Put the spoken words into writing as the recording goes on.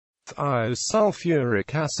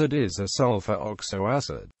Thiosulfuric acid is a sulfur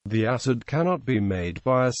oxoacid. The acid cannot be made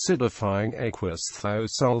by acidifying aqueous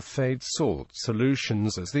thiosulfate salt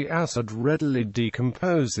solutions as the acid readily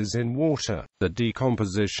decomposes in water. The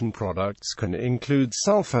decomposition products can include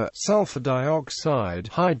sulfur, sulfur dioxide,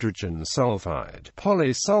 hydrogen sulfide,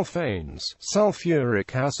 polysulfanes,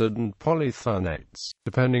 sulfuric acid and polythionates,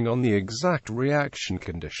 depending on the exact reaction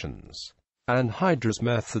conditions. Anhydrous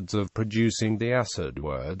methods of producing the acid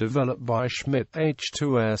were developed by Schmidt.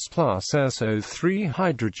 H2S SO3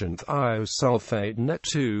 hydrogen thiosulfate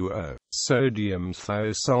Net2O, sodium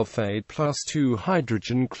thiosulfate plus 2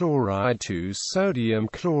 hydrogen chloride 2 sodium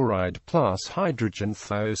chloride plus hydrogen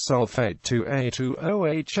thiosulfate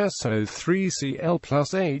 2A2O HSO3Cl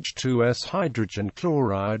plus H2S hydrogen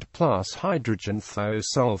chloride plus hydrogen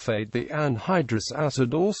thiosulfate. The anhydrous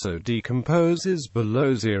acid also decomposes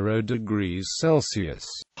below 0 degrees Celsius.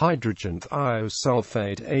 Hydrogen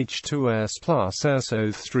thiosulfate H2S plus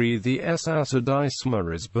SO3. The S-acid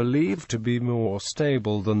isomer is believed to be more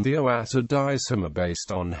stable than the O-acid isomer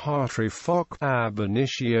based on Hartree Fock ab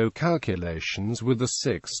initio calculations with a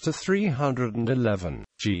 6 to 311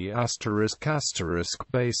 G**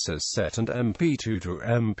 basis set and MP2 to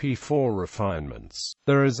MP4 refinements.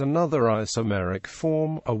 There is another isomeric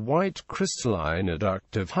form, a white crystalline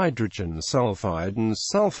adductive hydrogen sulfide and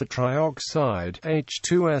sulfur trioxide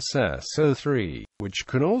H2S SO3, which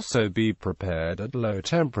can also be prepared at low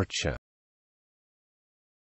temperature.